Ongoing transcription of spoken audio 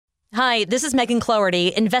Hi, this is Megan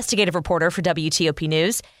Cloherty, investigative reporter for WTOP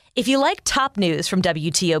News. If you like top news from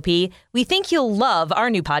WTOP, we think you'll love our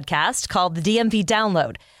new podcast called The DMV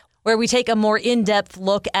Download, where we take a more in-depth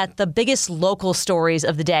look at the biggest local stories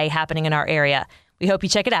of the day happening in our area. We hope you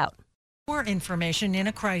check it out. More information in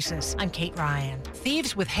a crisis. I'm Kate Ryan.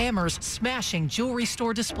 Thieves with hammers smashing jewelry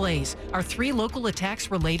store displays. Are 3 local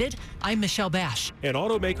attacks related? I'm Michelle Bash. An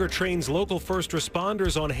automaker trains local first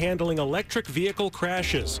responders on handling electric vehicle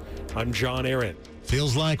crashes. I'm John Aaron.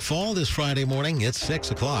 Feels like fall this Friday morning. It's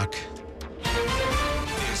 6 o'clock.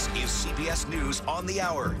 This is CBS News on the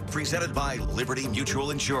Hour, presented by Liberty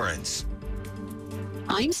Mutual Insurance.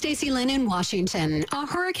 I'm Stacey Lynn in Washington. A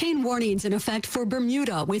hurricane warning's in effect for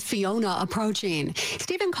Bermuda with Fiona approaching.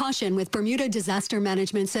 Stephen Caution with Bermuda Disaster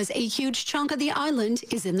Management says a huge chunk of the island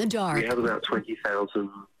is in the dark. We have about 20,000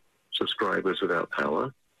 subscribers without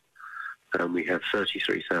power, and we have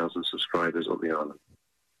 33,000 subscribers on the island.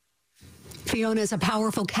 Fiona is a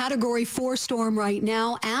powerful Category 4 storm right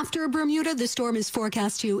now. After Bermuda, the storm is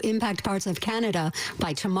forecast to impact parts of Canada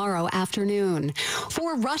by tomorrow afternoon.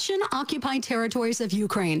 4 Russian-occupied territories of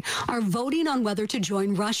Ukraine are voting on whether to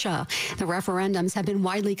join Russia. The referendums have been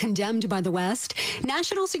widely condemned by the West.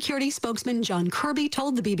 National Security spokesman John Kirby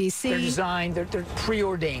told the BBC... They're designed, they're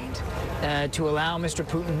preordained to allow Mr.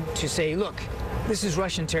 Putin to say, look, this is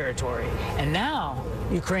Russian territory. And now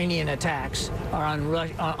Ukrainian attacks are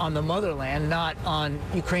on the motherland, not on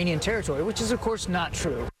Ukrainian territory, which is, of course, not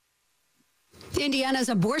true. Indiana's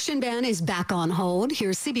abortion ban is back on hold.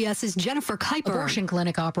 Here's CBS's Jennifer Kuiper. Abortion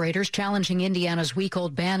clinic operators challenging Indiana's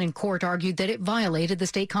week-old ban in court argued that it violated the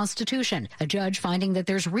state constitution. A judge finding that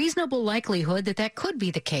there's reasonable likelihood that that could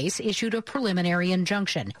be the case issued a preliminary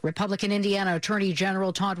injunction. Republican Indiana Attorney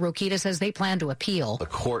General Todd Rokita says they plan to appeal. The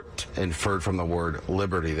court inferred from the word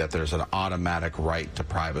liberty that there's an automatic right to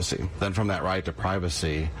privacy. Then from that right to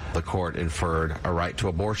privacy, the court inferred a right to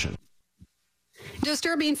abortion.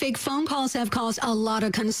 Disturbing fake phone calls have caused a lot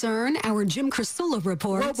of concern. Our Jim Krasula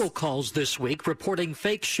reports. Robocalls this week reporting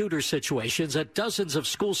fake shooter situations at dozens of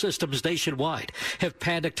school systems nationwide have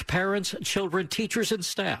panicked parents, children, teachers, and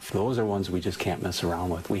staff. Those are ones we just can't mess around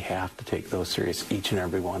with. We have to take those serious, each and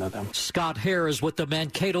every one of them. Scott Hare is with the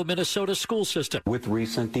Mankato, Minnesota school system. With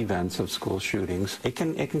recent events of school shootings, it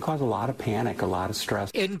can cause a lot of panic, a lot of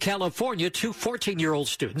stress. In California, 2 14-year-old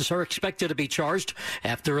students are expected to be charged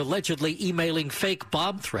after allegedly emailing fake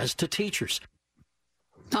bomb threats to teachers.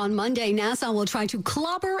 On Monday, NASA will try to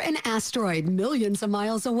clobber an asteroid millions of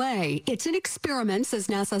miles away. It's an experiment, says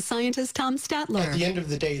NASA scientist Tom Statler. At the end of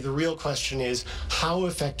the day, the real question is, how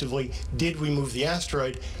effectively did we move the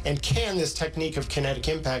asteroid? And can this technique of kinetic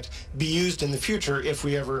impact be used in the future if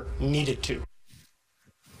we ever need it to?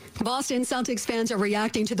 Boston Celtics fans are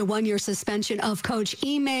reacting to the 1-year suspension of coach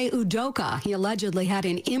Ime Udoka. He allegedly had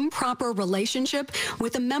an improper relationship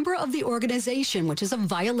with a member of the organization, which is a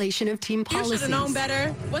violation of team policies. You should have known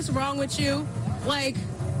better. What's wrong with you?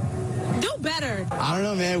 Do better. I don't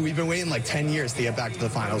know, man. We've been waiting like 10 years to get back to the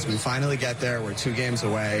finals. We finally get there. We're 2 games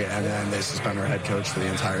away, and then they suspend our head coach for the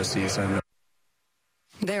entire season.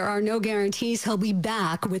 There are no guarantees he'll be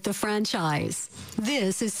back with the franchise.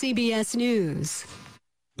 This is CBS News.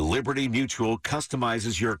 Liberty Mutual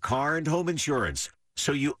customizes your car and home insurance,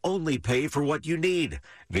 so you only pay for what you need.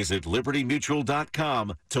 Visit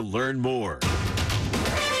libertymutual.com to learn more.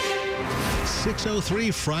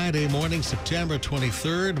 6:03 Friday morning, September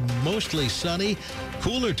 23rd. Mostly sunny.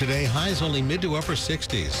 Cooler today. Highs only mid to upper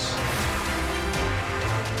 60s.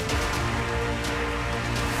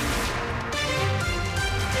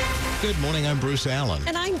 Good morning, I'm Bruce Allen.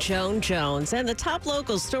 And I'm Joan Jones. And the top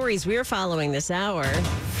local stories we're following this hour.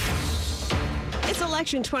 It's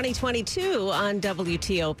election 2022 on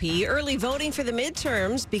WTOP. Early voting for the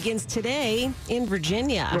midterms begins today in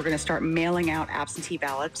Virginia. We're going to start mailing out absentee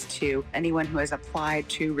ballots to anyone who has applied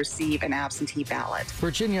to receive an absentee ballot.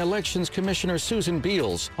 Virginia Elections Commissioner Susan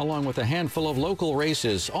Beals, along with a handful of local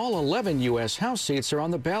races, all 11 U.S. House seats are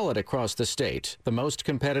on the ballot across the state. The most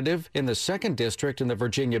competitive in the 2nd District in the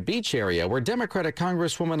Virginia Beach area, where Democratic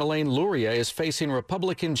Congresswoman Elaine Luria is facing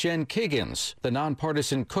Republican Jen Kiggins. The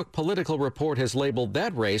nonpartisan Cook Political Report has labeled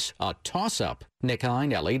that race a toss-up. Nick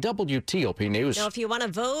Einelli, WTOP News. Now, if you want to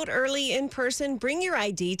vote early in person, bring your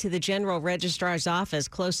ID to the General Registrar's office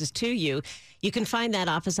closest to you. You can find that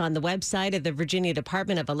office on the website of the Virginia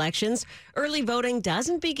Department of Elections. Early voting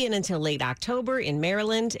doesn't begin until late October in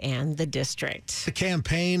Maryland and the district. The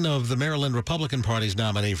campaign of the Maryland Republican Party's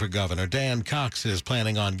nominee for governor, Dan Cox, is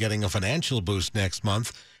planning on getting a financial boost next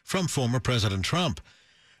month from former President Trump.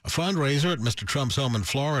 A fundraiser at Mr. Trump's home in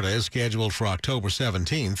Florida is scheduled for October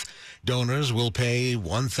 17th. Donors will pay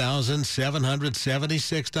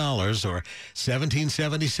 $1,776 or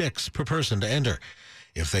 $1,776 per person to enter.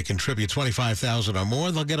 If they contribute $25,000 or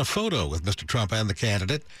more, they'll get a photo with Mr. Trump and the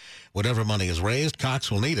candidate. Whatever money is raised, Cox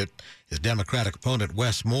will need it. His Democratic opponent,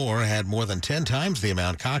 Wes Moore, had more than 10 times the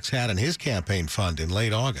amount Cox had in his campaign fund in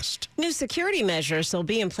late August. New security measures will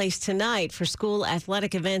be in place tonight for school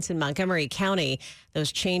athletic events in Montgomery County.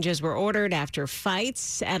 Those changes were ordered after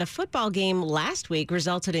fights at a football game last week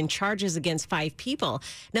resulted in charges against 5 people.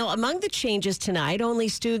 Now, among the changes tonight, only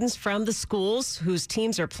students from the schools whose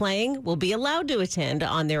teams are playing will be allowed to attend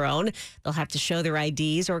on their own. They'll have to show their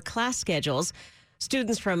IDs or class schedules.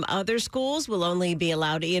 Students from other schools will only be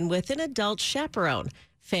allowed in with an adult chaperone.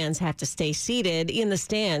 Fans have to stay seated in the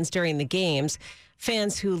stands during the games.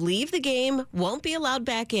 Fans who leave the game won't be allowed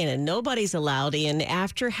back in, and nobody's allowed in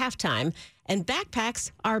after halftime, and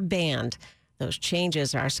backpacks are banned. Those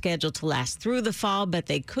changes are scheduled to last through the fall, but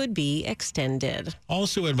they could be extended.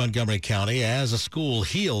 Also in Montgomery County, as a school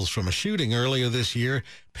heals from a shooting earlier this year,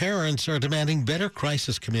 parents are demanding better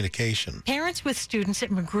crisis communication. Parents with students at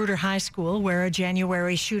Magruder High School, where a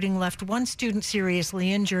January shooting left one student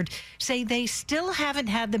seriously injured, say they still haven't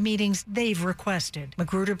had the meetings they've requested.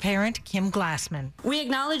 Magruder parent Kim Glassman. We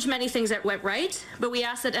acknowledge many things that went right, but we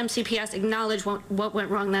ask that MCPS acknowledge what went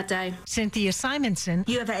wrong that day. Cynthia Simonson.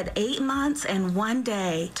 You have had 8 months and 1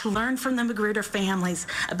 day to learn from the Magruder families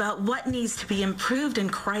about what needs to be improved in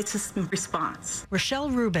crisis response. Rochelle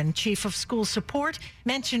Rubin, chief of school support,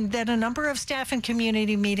 mentioned that a number of staff and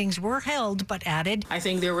community meetings were held, but added, I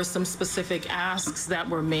think there were some specific asks that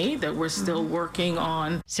were made that we're still working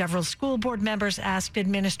on. Several school board members asked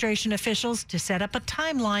administration officials to set up a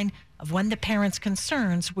timeline of when the parents'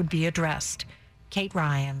 concerns would be addressed. Kate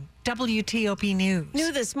Ryan, WTOP News.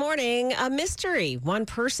 New this morning, a mystery. One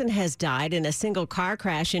person has died in a single car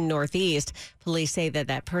crash in Northeast. Police say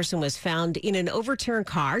that person was found in an overturned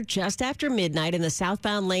car just after midnight in the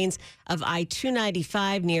southbound lanes of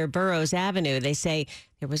I-295 near Burroughs Avenue. They say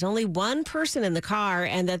there was only one person in the car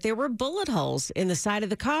and that there were bullet holes in the side of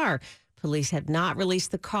the car. Police have not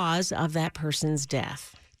released the cause of that person's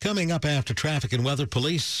death. Coming up after traffic and weather,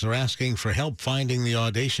 police are asking for help finding the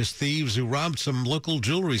audacious thieves who robbed some local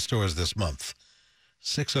jewelry stores this month.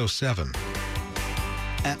 6:07.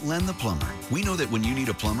 At Len the Plumber, we know that when you need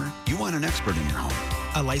a plumber, you want an expert in your home.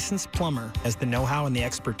 A licensed plumber has the know-how and the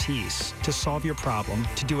expertise to solve your problem,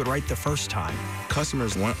 to do it right the first time.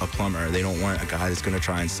 Customers want a plumber. They don't want a guy that's going to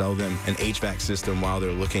try and sell them an HVAC system while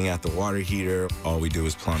they're looking at the water heater. All we do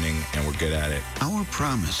is plumbing, and we're good at it. Our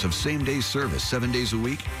promise of same-day service 7 days a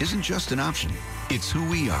week isn't just an option. It's who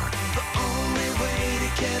we are. The only way to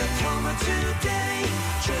get a plumber today,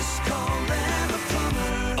 just call Len the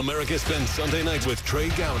Plumber. America spends Sunday nights with Trey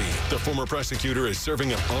Gowdy. The former prosecutor is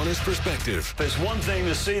serving an honest perspective. It's one thing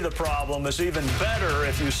to see the problem. It's even better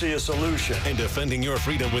if you see a solution. And defending your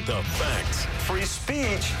freedom with the facts. Free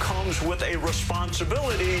speech comes with a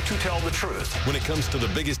responsibility to tell the truth. When it comes to the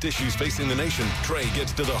biggest issues facing the nation, Trey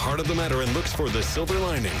gets to the heart of the matter and looks for the silver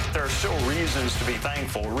lining. There are still reasons to be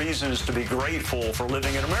thankful, reasons to be grateful for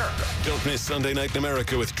living in America. Don't miss Sunday Night in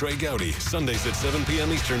America with Trey Gowdy. Sundays at 7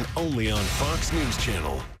 p.m. Eastern, only on Fox News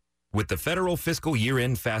Channel. With the federal fiscal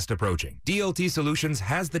year-end fast approaching, DLT Solutions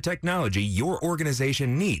has the technology your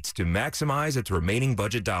organization needs to maximize its remaining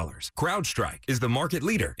budget dollars. CrowdStrike is the market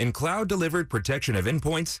leader in cloud-delivered protection of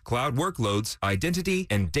endpoints, cloud workloads, identity,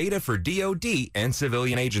 and data for DoD and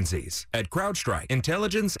civilian agencies. At CrowdStrike,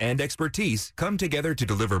 intelligence and expertise come together to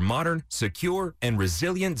deliver modern, secure, and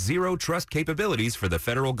resilient zero-trust capabilities for the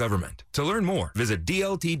federal government. To learn more, visit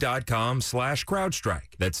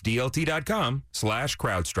DLT.com/CrowdStrike. That's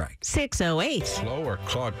DLT.com/CrowdStrike. 6:08. Slow or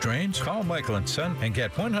clogged drains? Call Michael & Son and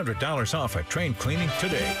get $100 off a drain cleaning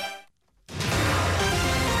today.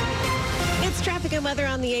 It's traffic and weather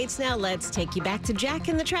on the 8s now. Let's take you back to Jack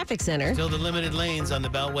in the traffic center. Still the limited lanes on the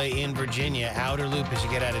Beltway in Virginia. Outer loop as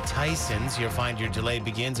you get out of Tyson's. You'll find your delay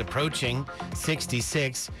begins approaching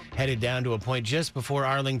 66, headed down to a point just before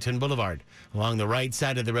Arlington Boulevard. Along the right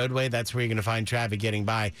side of the roadway, that's where you're going to find traffic getting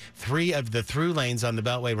by. 3 of the through lanes on the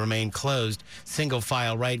Beltway remain closed. Single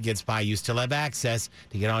file right gets by. You still have access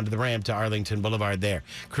to get onto the ramp to Arlington Boulevard there.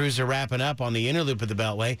 Crews are wrapping up on the inner loop of the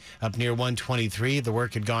Beltway up near 123. The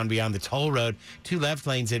work had gone beyond the toll road Road. 2 left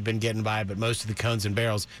lanes had been getting by, but most of the cones and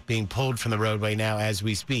barrels being pulled from the roadway now as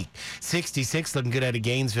we speak. 66 looking good out of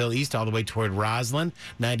Gainesville East all the way toward Roslyn.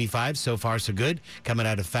 95, so far so good. Coming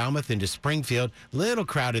out of Falmouth into Springfield. Little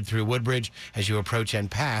crowded through Woodbridge as you approach and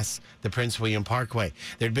pass the Prince William Parkway.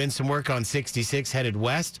 There'd been some work on 66 headed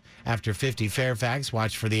west after 50 Fairfax.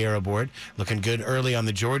 Watch for the arrow board. Looking good early on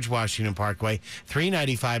the George Washington Parkway.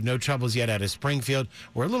 395, no troubles yet out of Springfield.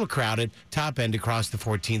 We're a little crowded. Top end across the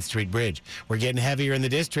 14th Street Bridge. We're getting heavier in the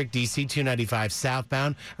district. DC 295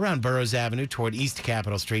 southbound around Burroughs Avenue toward East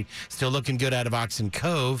Capitol Street. Still looking good out of Oxon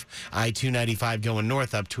Cove. I-295 going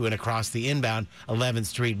north up to and across the inbound 11th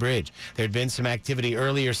Street Bridge. There'd been some activity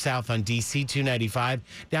earlier south on DC 295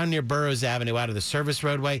 down near Burroughs Avenue out of the service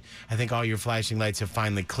roadway. I think all your flashing lights have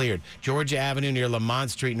finally cleared. Georgia Avenue near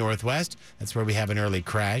Lamont Street Northwest. That's where we have an early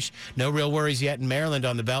crash. No real worries yet in Maryland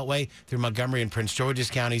on the Beltway through Montgomery and Prince George's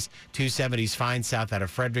counties. 270's fine south out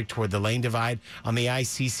of Frederick toward the lane divide. On the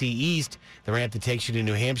ICC East, the ramp that takes you to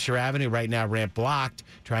New Hampshire Avenue, right now ramp blocked,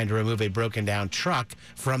 trying to remove a broken down truck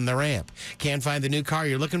from the ramp. Can't find the new car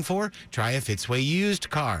you're looking for? Try a Fitzway used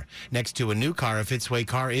car. Next to a new car, a Fitzway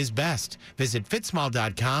car is best. Visit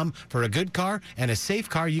fitzmall.com for a good car and a safe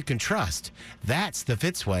car you can trust. That's the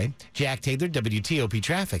Fitzway. Jack Taylor, WTOP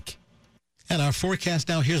Traffic. And our forecast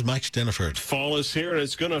now, here's Mike Steniford. Fall is here, and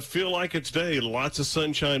it's going to feel like it's day. Lots of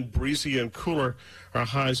sunshine, breezy and cooler. Our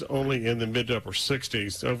highs only in the mid to upper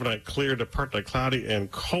 60s. Overnight clear to partly cloudy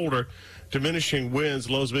and colder. Diminishing winds,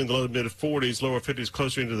 lows in the low to mid 40s, lower 50s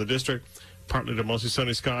closer into the district. Partly to mostly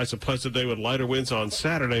sunny skies. A pleasant day with lighter winds on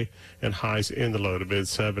Saturday and highs in the low to mid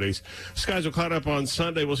 70s. Skies will cloud up on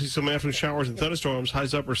Sunday. We'll see some afternoon showers and thunderstorms.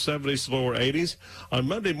 Highs upper 70s to lower 80s. On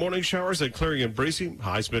Monday, morning showers and clearing and breezy.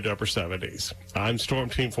 Highs mid to upper 70s. I'm Storm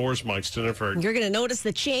Team 4's Mike Steniford. You're going to notice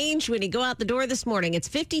the change when you go out the door this morning. It's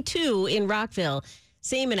 52 in Rockville.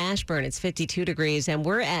 Same in Ashburn, it's 52 degrees, and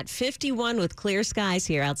we're at 51 with clear skies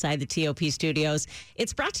here outside the TOP studios.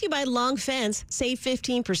 It's brought to you by Long Fence. Save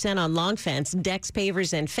 15% on Long Fence, decks,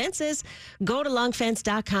 pavers, and fences. Go to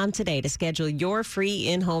longfence.com today to schedule your free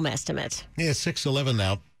in-home estimate. Yeah, it's 6:11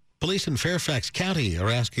 now. Police in Fairfax County are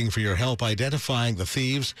asking for your help identifying the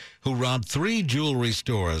thieves who robbed 3 jewelry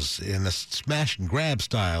stores in a smash and grab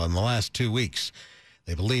style in the last 2 weeks.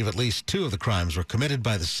 They believe at least 2 of the crimes were committed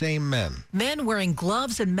by the same men. Men wearing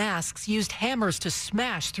gloves and masks used hammers to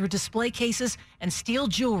smash through display cases and steal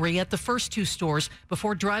jewelry at the first 2 stores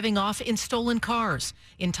before driving off in stolen cars.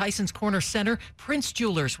 In Tyson's Corner Center, Prince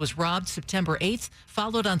Jewelers was robbed September 8th,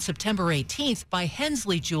 followed on September 18th by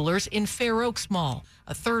Hensley Jewelers in Fair Oaks Mall.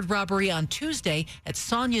 A third robbery on Tuesday at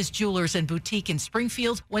Sonia's Jewelers and Boutique in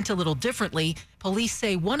Springfield went a little differently. Police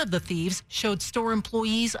say one of the thieves showed store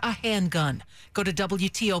employees a handgun. Go to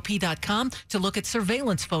WTOP.com to look at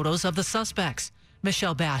surveillance photos of the suspects.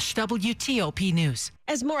 Michelle Bash, WTOP News.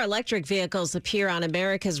 As more electric vehicles appear on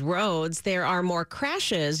America's roads, there are more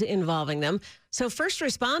crashes involving them. So first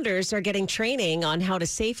responders are getting training on how to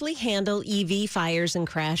safely handle EV fires and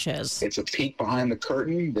crashes. It's a peek behind the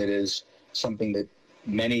curtain that is something that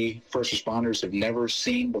many first responders have never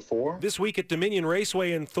seen before. This week at Dominion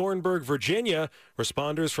Raceway in Thornburg, Virginia,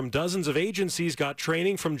 responders from dozens of agencies got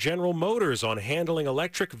training from General Motors on handling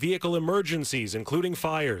electric vehicle emergencies, including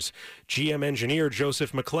fires. GM engineer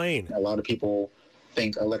Joseph McLean. A lot of people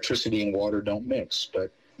think electricity and water don't mix,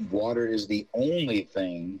 but water is the only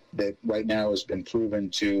thing that right now has been proven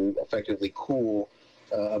to effectively cool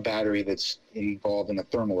a battery that's involved in a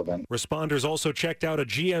thermal event. Responders also checked out a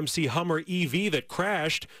GMC Hummer EV that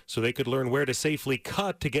crashed so they could learn where to safely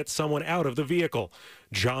cut to get someone out of the vehicle.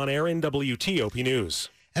 John Aaron, WTOP News.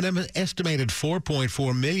 And an estimated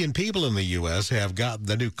 4.4 million people in the U.S. have gotten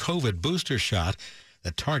the new COVID booster shot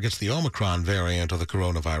that targets the Omicron variant of the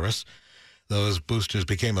coronavirus. Those boosters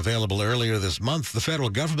became available earlier this month. The federal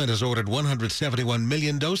government has ordered 171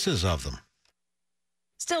 million doses of them.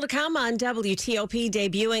 Still to come on WTOP,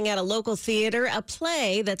 debuting at a local theater, a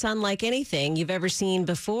play that's unlike anything you've ever seen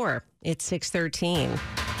before. It's 6:13.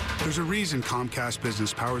 There's a reason Comcast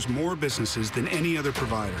Business powers more businesses than any other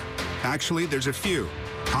provider. Actually, there's a few.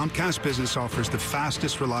 Comcast Business offers the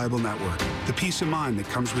fastest, reliable network, the peace of mind that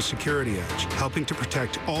comes with Security Edge, helping to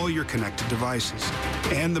protect all your connected devices,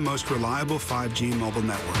 and the most reliable 5G mobile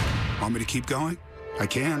network. Want me to keep going? I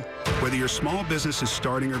can. Whether your small business is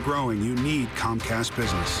starting or growing, you need Comcast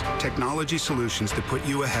Business. Technology solutions that put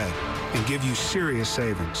you ahead and give you serious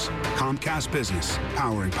savings. Comcast Business,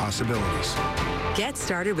 powering possibilities. Get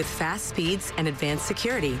started with fast speeds and advanced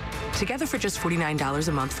security. Together for just $49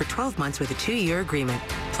 a month for 12 months with a 2-year agreement.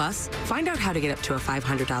 Plus, find out how to get up to a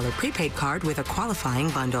 $500 prepaid card with a qualifying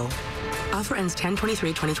bundle. Offer ends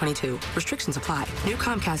 10/23/2022. Restrictions apply. New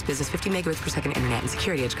Comcast Business 50 megabits per second internet and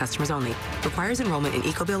security edge customers only. Requires enrollment in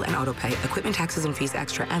EcoBill and AutoPay. Equipment taxes and fees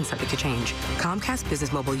extra and subject to change. Comcast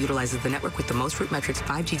Business Mobile utilizes the network with the most Root Metrics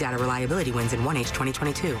 5G data reliability wins in 1H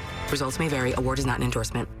 2022. Results may vary. Award is not an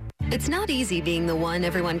endorsement. It's not easy being the one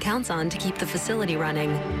everyone counts on to keep the facility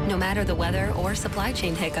running, no matter the weather or supply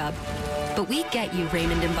chain hiccup. But we get you,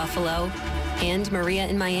 Raymond in Buffalo, and Maria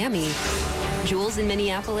in Miami, Jules in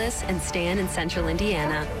Minneapolis, and Stan in Central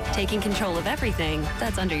Indiana, taking control of everything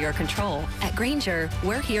that's under your control. At Grainger,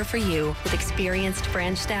 we're here for you with experienced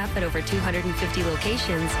branch staff at over 250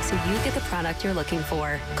 locations so you get the product you're looking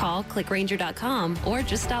for. Call, click Grainger.com, or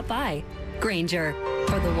just stop by. Grainger,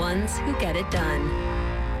 for the ones who get it done.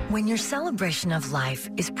 When your celebration of life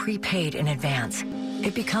is prepaid in advance,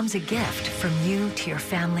 it becomes a gift from you to your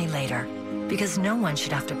family later, because no one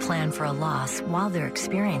should have to plan for a loss while they're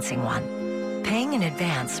experiencing one. Paying in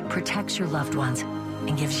advance protects your loved ones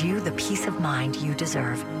and gives you the peace of mind you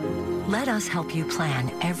deserve. Let us help you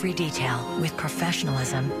plan every detail with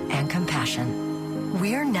professionalism and compassion.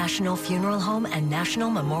 We're National Funeral Home and National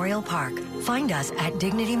Memorial Park. Find us at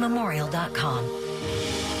dignitymemorial.com.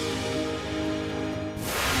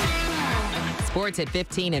 Sports at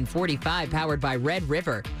 15 and 45, powered by Red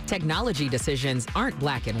River. Technology decisions aren't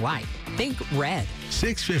black and white. Think red.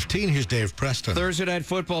 6:15, here's Dave Preston. Thursday Night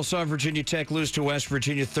Football saw Virginia Tech lose to West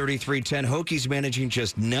Virginia 33-10. Hokies managing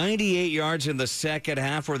just 98 yards in the second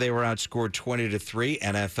half, where they were outscored 20-3.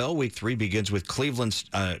 NFL Week 3 begins with Cleveland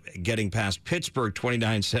getting past Pittsburgh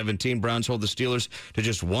 29-17. Browns hold the Steelers to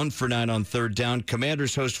just 1 for 9 on third down.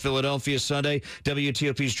 Commanders host Philadelphia Sunday.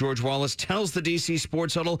 WTOP's George Wallace tells the DC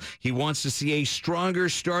Sports Huddle he wants to see a stronger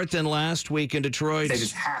start than last week in Detroit. They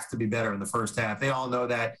just have to be better in the first half. They all know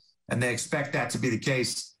that, and they expect that to be the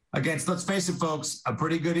case against, let's face it, folks, a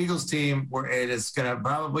pretty good Eagles team where it is going to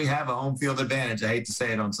probably have a home field advantage. I hate to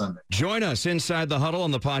say it on Sunday. Join us inside the huddle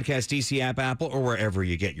on the Podcast DC app, Apple, or wherever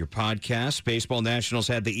you get your podcasts. Baseball Nationals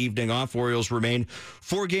had the evening off. Orioles remain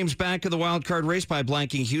 4 games back in the wild card race by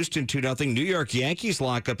blanking Houston 2-0. New York Yankees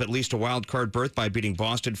lock up at least a wild card berth by beating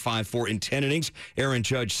Boston 5-4 in 10 innings. Aaron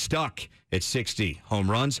Judge stuck at 60 home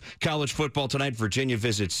runs. College football tonight, Virginia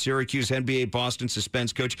visits Syracuse. NBA Boston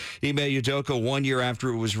suspends coach Ime Udoka 1 year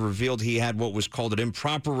after it was revealed he had what was called an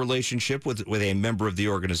improper relationship with a member of the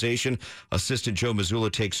organization. Assistant Joe Mazzulla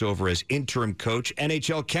takes over as interim coach.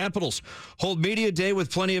 NHL Capitals hold media day with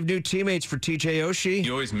plenty of new teammates for TJ Oshie.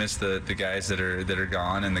 You always miss the guys that are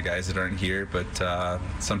gone and the guys that aren't here, but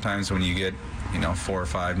sometimes when you get 4 or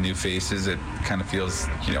 5 new faces, it kind of feels,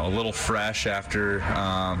 a little fresh after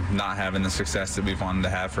not having the success that we've wanted to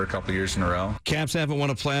have for a couple years in a row. Caps haven't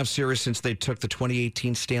won a playoff series since they took the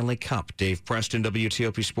 2018 Stanley Cup. Dave Preston,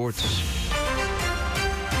 WTOP Sports.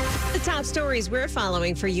 The top stories we're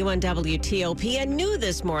following for you on WTOP. And new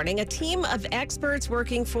this morning, a team of experts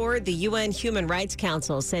working for the UN Human Rights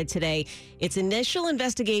Council said today its initial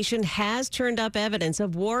investigation has turned up evidence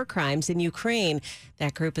of war crimes in Ukraine.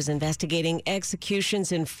 That group is investigating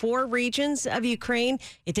executions in 4 regions of Ukraine.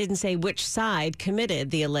 It didn't say which side committed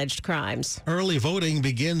the alleged crimes. Early voting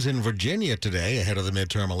begins in Virginia today ahead of the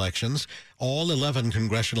midterm elections. All 11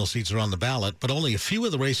 congressional seats are on the ballot, but only a few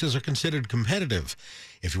of the races are considered competitive.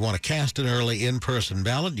 If you want to cast an early in-person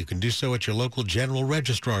ballot, you can do so at your local general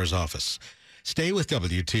registrar's office. Stay with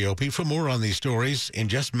WTOP for more on these stories in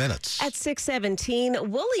just minutes. At 6:17,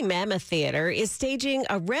 Woolly Mammoth Theater is staging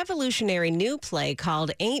a revolutionary new play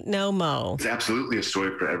called Ain't No Mo. It's absolutely a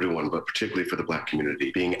story for everyone, but particularly for the Black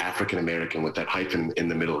community. Being African-American with that hyphen in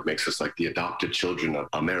the middle makes us like the adopted children of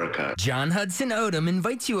America. John Hudson Odom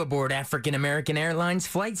invites you aboard African-American Airlines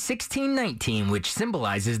Flight 1619, which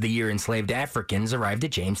symbolizes the year enslaved Africans arrived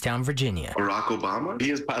at Jamestown, Virginia. Barack Obama,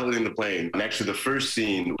 he is piloting the plane. And actually, the first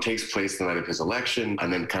scene takes place the night of his election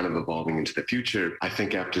and then kind of evolving into the future. I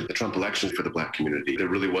think after the Trump election for the Black community, there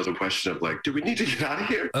really was a question of do we need to get out of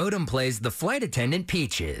here? Odom plays the flight attendant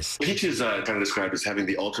Peaches. Peaches kind of described as having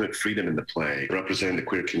the ultimate freedom in the play, representing the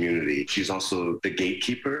queer community. She's also the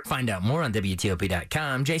gatekeeper. Find out more on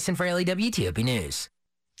WTOP.com. Jason Fraley, WTOP News.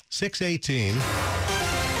 6:18.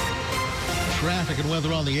 Traffic and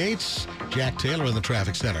weather on the 8s. Jack Taylor in the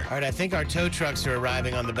traffic center. All right, I think our tow trucks are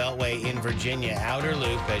arriving on the Beltway in Virginia. Outer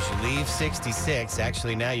loop as you leave 66.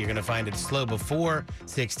 Actually, now you're going to find it slow before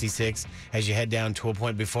 66 as you head down to a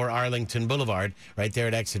point before Arlington Boulevard. Right there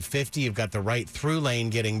at exit 50, you've got the right through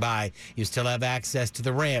lane getting by. You still have access to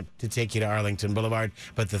the ramp to take you to Arlington Boulevard,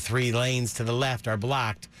 but the 3 lanes to the left are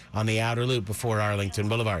blocked on the outer loop before Arlington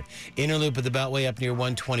Boulevard. Inner loop of the Beltway up near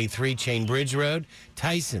 123 Chain Bridge Road.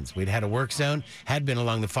 Tyson's, we'd had a work zone, had been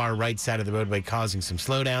along the far right side of the roadway causing some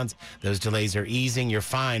slowdowns. Those delays are easing. You're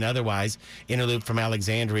fine otherwise. Inner loop from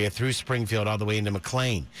Alexandria through Springfield all the way into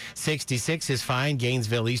McLean. 66 is fine.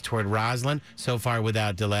 Gainesville east toward Roslyn, so far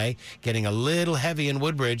without delay. Getting a little heavy in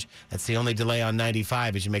Woodbridge. That's the only delay on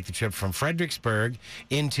 95 as you make the trip from Fredericksburg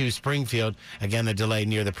into Springfield. Again, the delay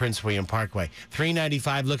near the Prince William Parkway.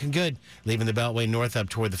 395 looking good. Leaving the Beltway north up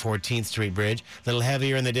toward the 14th Street Bridge. A little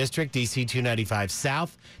heavier in the district. DC 295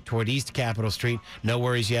 south toward East Capitol Street. No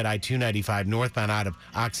worries yet. I-295 northbound out of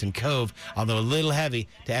Oxon Cove, although a little heavy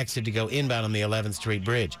to exit to go inbound on the 11th Street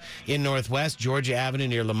Bridge. In Northwest, Georgia Avenue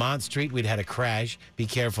near Lamont Street, we'd had a crash. Be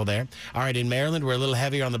careful there. All right, in Maryland, we're a little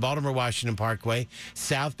heavier on the Baltimore-Washington Parkway,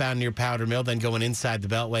 southbound near Powder Mill, then going inside the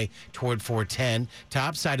Beltway toward 410.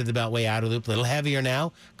 Top side of the Beltway outer loop, a little heavier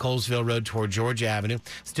now. Colesville Road toward Georgia Avenue.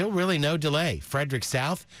 Still really no delay. Frederick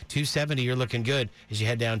South, 270, you're looking good as you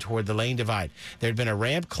head down toward the lane divide. There'd been a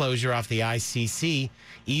ramp closure off the ICC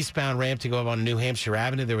eastbound ramp to go up on New Hampshire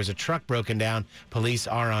Avenue. There was a truck broken down. Police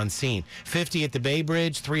are on scene. 50 at the Bay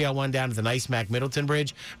Bridge, 301 down to the Nice-Mac Middleton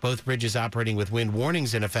Bridge. Both bridges operating with wind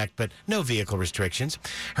warnings in effect, but no vehicle restrictions.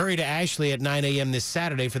 Hurry to Ashley at 9 a.m. this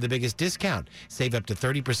Saturday for the biggest discount. Save up to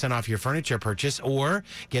 30% off your furniture purchase or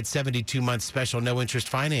get 72 months special no-interest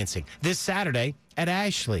financing. This Saturday at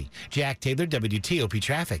Ashley. Jack Taylor, WTOP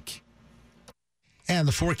Traffic. And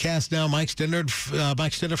the forecast now, Mike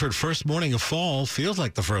Stiniford, first morning of fall. Feels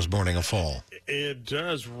like the first morning of fall. It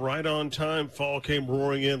does. Right on time. Fall came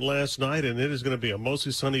roaring in last night, and it is going to be a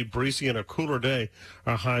mostly sunny, breezy, and a cooler day.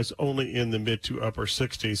 Our highs only in the mid to upper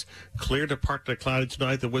 60s. Clear to partly cloudy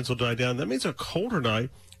tonight. The winds will die down. That means a colder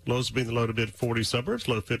night. Lows being the low to mid 40 suburbs,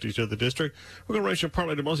 low 50s to the district. We're going to range from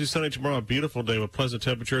partly to mostly sunny tomorrow. A beautiful day with pleasant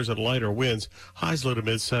temperatures and lighter winds. Highs low to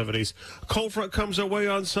mid 70s. Cold front comes our way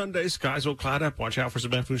on Sunday. Skies will cloud up. Watch out for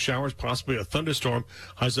some afternoon showers, possibly a thunderstorm.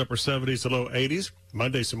 Highs upper 70s to low 80s.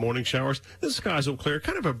 Monday, some morning showers. The skies will clear.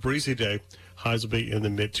 Kind of a breezy day. Highs will be in the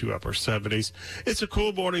mid to upper 70s. It's a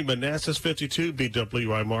cool morning. Manassas 52,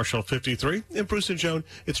 BWI Marshall 53. In Bruce and Joan,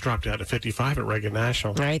 it's dropped down to 55 at Reagan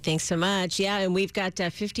National. All right, thanks so much. Yeah, and we've got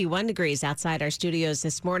 51 degrees outside our studios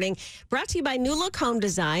this morning. Brought to you by New Look Home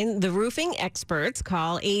Design, the roofing experts.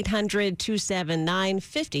 Call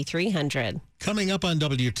 800-279-5300. Coming up on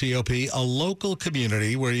WTOP, a local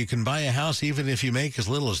community where you can buy a house even if you make as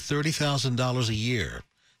little as $30,000 a year.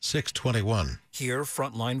 621. Hear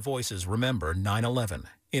Frontline Voices Remember 9/11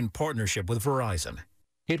 in partnership with Verizon.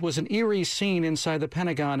 It was an eerie scene inside the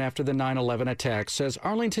Pentagon after the 9/11 attack, says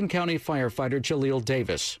Arlington County firefighter Jaleel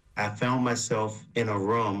Davis. I found myself in a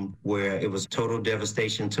room where it was total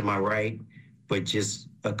devastation to my right, but just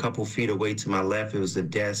a couple feet away to my left, it was a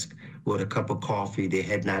desk with a cup of coffee that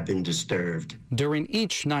had not been disturbed. During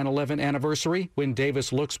each 9/11 anniversary, when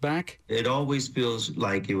Davis looks back, it always feels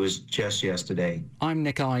like it was just yesterday. I'm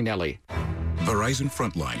Nick Iannelli. Verizon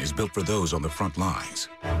Frontline is built for those on the front lines.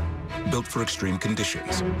 Built for extreme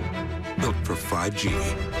conditions. Built for 5G.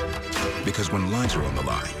 Because when lives are on the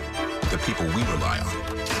line, the people we rely on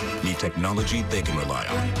need technology they can rely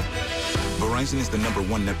on. Verizon is the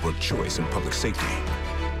 #1 network choice in public safety.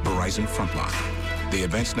 Verizon Frontline. The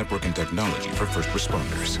advanced network and technology for first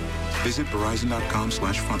responders. Visit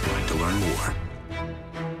Verizon.com/frontline to learn more.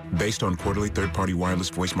 Based on quarterly third-party wireless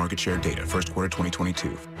voice market share data, first quarter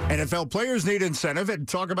 2022. NFL players need incentive, and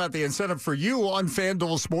talk about the incentive for you on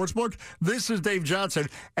FanDuel Sportsbook. This is Dave Johnson,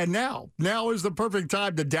 and now is the perfect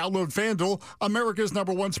time to download FanDuel, America's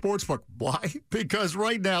 #1 sportsbook. Why? Because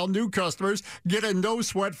right now, new customers get a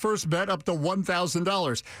no-sweat first bet up to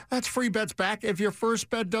 $1,000. That's free bets back if your first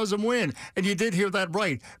bet doesn't win, and you did hear that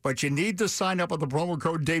right, but you need to sign up with the promo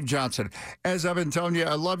code Dave Johnson. As I've been telling you,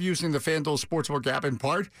 I love using the FanDuel Sportsbook app in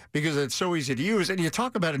part because it's so easy to use, and you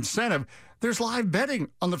talk about incentive. There's live betting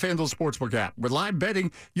on the FanDuel Sportsbook app. With live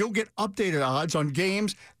betting, you'll get updated odds on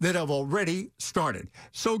games that have already started.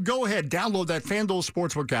 So go ahead, download that FanDuel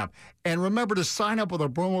Sportsbook app, and remember to sign up with a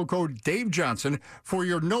promo code Dave Johnson for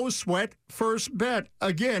your no-sweat first bet.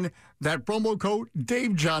 Again, that promo code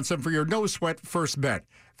Dave Johnson for your no-sweat first bet.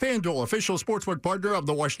 FanDuel, official sportsbook partner of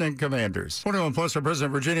the Washington Commanders. 21 plus for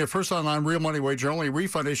President Virginia. First online real money wager only.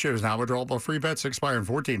 Refund issues now. Withdrawable free bets expire in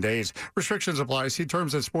 14 days. Restrictions apply. See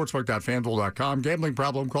terms at sportsbook.fanduel.com. FanDuel.com. Gambling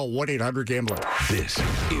problem, call 1-800-GAMBLER. This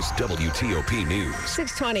is WTOP News.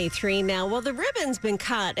 6:23 now. Well, the ribbon's been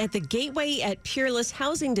cut at the Gateway at Peerless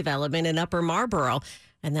Housing Development in Upper Marlboro.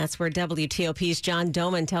 And that's where WTOP's John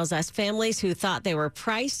Doman tells us families who thought they were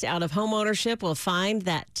priced out of homeownership will find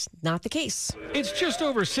that's not the case. It's just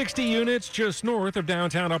over 60 units just north of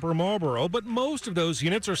downtown Upper Marlboro, but most of those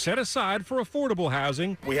units are set aside for affordable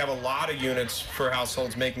housing. We have a lot of units for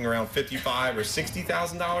households making around $55,000 or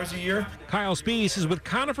 $60,000 a year. Kyle Spees is with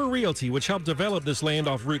Conifer Realty, which helped develop this land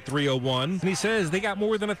off Route 301. And he says they got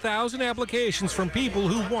more than 1,000 applications from people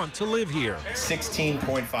who want to live here.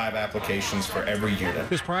 16.5 applications for every unit.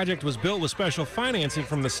 This project was built with special financing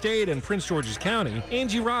from the state and Prince George's County.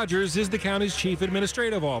 Angie Rogers is the county's chief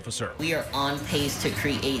administrative officer. We are on pace to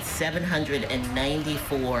create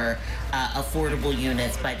 794 affordable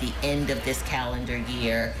units by the end of this calendar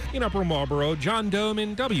year. In Upper Marlboro, John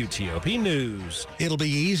Doman, WTOP News. It'll be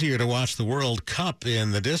easier to watch the World Cup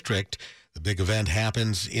in the district. The big event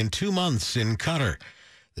happens in 2 months in Qatar.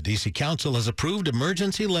 The D.C. Council has approved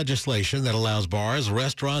emergency legislation that allows bars,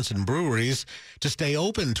 restaurants, and breweries to stay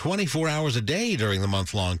open 24 hours a day during the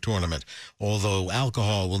month-long tournament, although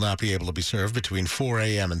alcohol will not be able to be served between 4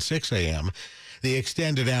 a.m. and 6 a.m. The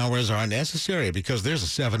extended hours are necessary because there's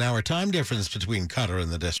a 7-hour time difference between Qatar and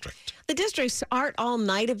the district. The district's Art All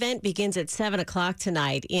Night event begins at 7 o'clock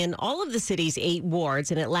tonight in all of the city's 8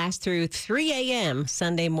 wards, and it lasts through 3 a.m.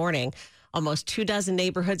 Sunday morning. Almost 24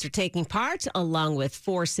 neighborhoods are taking part, along with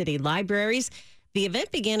 4 city libraries. The event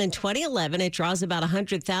began in 2011. It draws about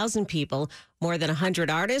 100,000 people. More than 100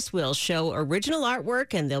 artists will show original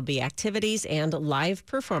artwork, and there'll be activities and live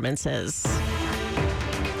performances.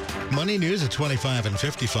 Money News at 25 and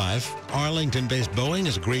 55. Arlington-based Boeing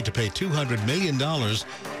has agreed to pay $200 million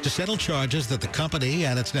to settle charges that the company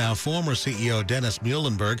and its now former CEO, Dennis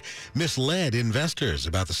Muilenburg, misled investors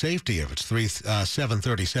about the safety of its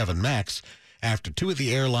 737 MAX after 2 of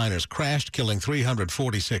the airliners crashed, killing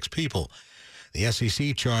 346 people. The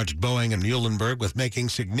SEC charged Boeing and Muilenburg with making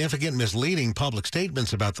significant misleading public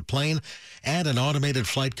statements about the plane and an automated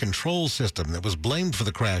flight control system that was blamed for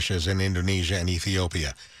the crashes in Indonesia and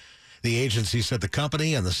Ethiopia. The agency said the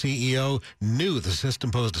company and the CEO knew the system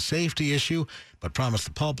posed a safety issue, but promised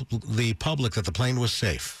the public that the plane was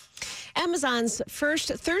safe. Amazon's first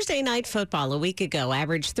Thursday Night Football a week ago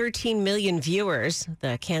averaged 13 million viewers.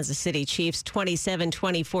 The Kansas City Chiefs'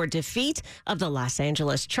 27-24 defeat of the Los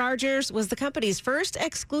Angeles Chargers was the company's first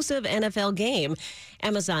exclusive NFL game.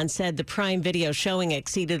 Amazon said the Prime Video showing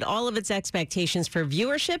exceeded all of its expectations for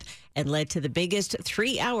viewership and led to the biggest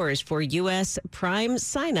 3 hours for U.S. Prime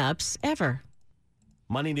signups ever.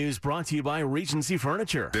 Money News brought to you by Regency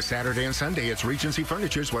Furniture. This Saturday and Sunday, it's Regency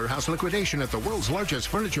Furniture's warehouse liquidation at the world's largest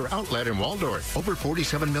furniture outlet in Waldorf. Over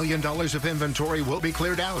 $47 million of inventory will be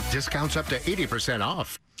cleared out. Discounts up to 80%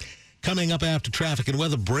 off. Coming up after traffic and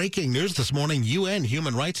weather, breaking news this morning. UN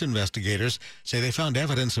human rights investigators say they found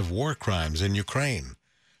evidence of war crimes in Ukraine.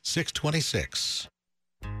 626.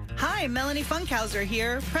 Hi, Melanie Funkhauser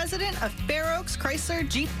here, president of Fair Oaks Chrysler,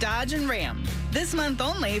 Jeep, Dodge, and Ram. This month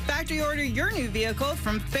only, factory order your new vehicle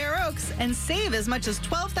from Fair Oaks and save as much as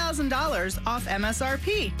 $12,000 off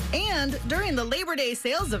MSRP. And during the Labor Day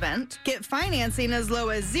sales event, get financing as low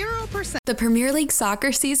as 0%. The Premier League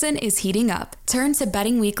soccer season is heating up. Turn to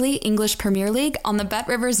Betting Weekly English Premier League on the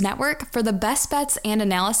BetRivers Network for the best bets and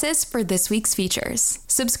analysis for this week's features.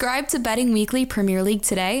 Subscribe to Betting Weekly Premier League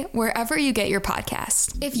today, wherever you get your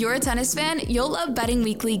podcast. If you're a tennis fan, you'll love Betting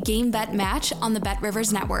Weekly Game Bet Match on the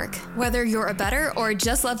BetRivers Network. Whether you're a bettor or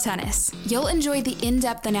just love tennis, you'll enjoy the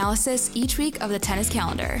in-depth analysis each week of the tennis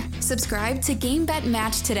calendar. Subscribe to Game Bet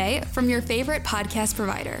Match today from your favorite podcast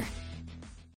provider.